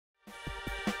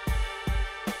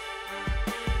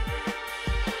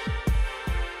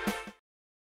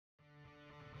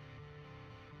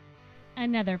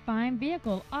Another fine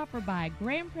vehicle offered by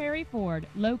Grand Prairie Ford,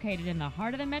 located in the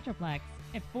heart of the Metroplex.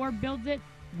 If Ford builds it,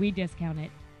 we discount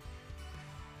it.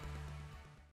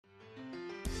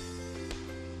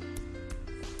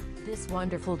 This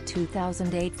wonderful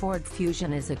 2008 Ford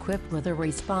Fusion is equipped with a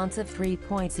responsive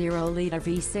 3.0-liter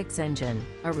V6 engine,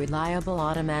 a reliable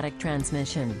automatic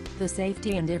transmission, the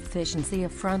safety and efficiency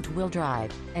of front-wheel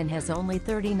drive, and has only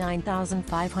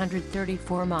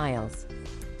 39,534 miles.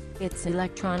 Its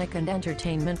electronic and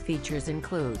entertainment features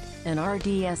include an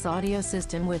RDS audio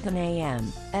system with an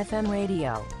AM/FM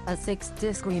radio, a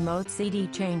 6-disc remote CD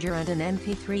changer and an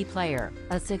MP3 player,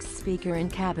 a 6-speaker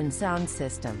in-cabin sound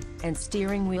system, and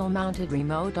steering wheel-mounted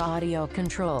remote audio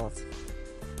controls.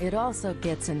 It also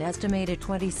gets an estimated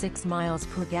 26 miles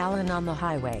per gallon on the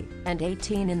highway, and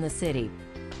 18 in the city.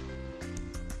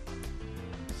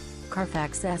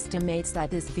 Carfax estimates that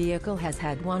this vehicle has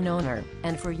had one owner,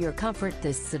 and for your comfort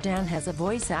this sedan has a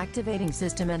voice-activating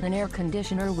system and an air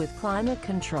conditioner with climate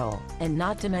control, and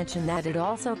not to mention that it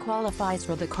also qualifies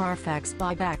for the Carfax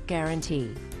buyback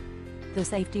guarantee. The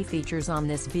safety features on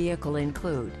this vehicle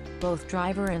include both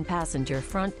driver and passenger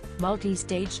front,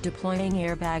 multi-stage deploying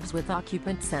airbags with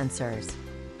occupant sensors.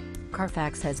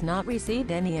 Carfax has not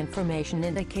received any information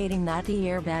indicating that the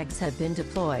airbags have been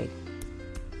deployed.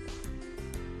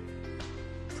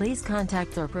 Please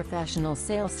contact our professional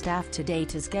sales staff today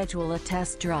to schedule a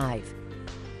test drive.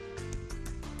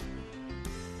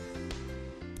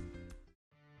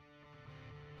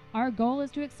 Our goal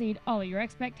is to exceed all your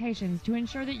expectations to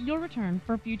ensure that you'll return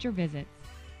for future visits.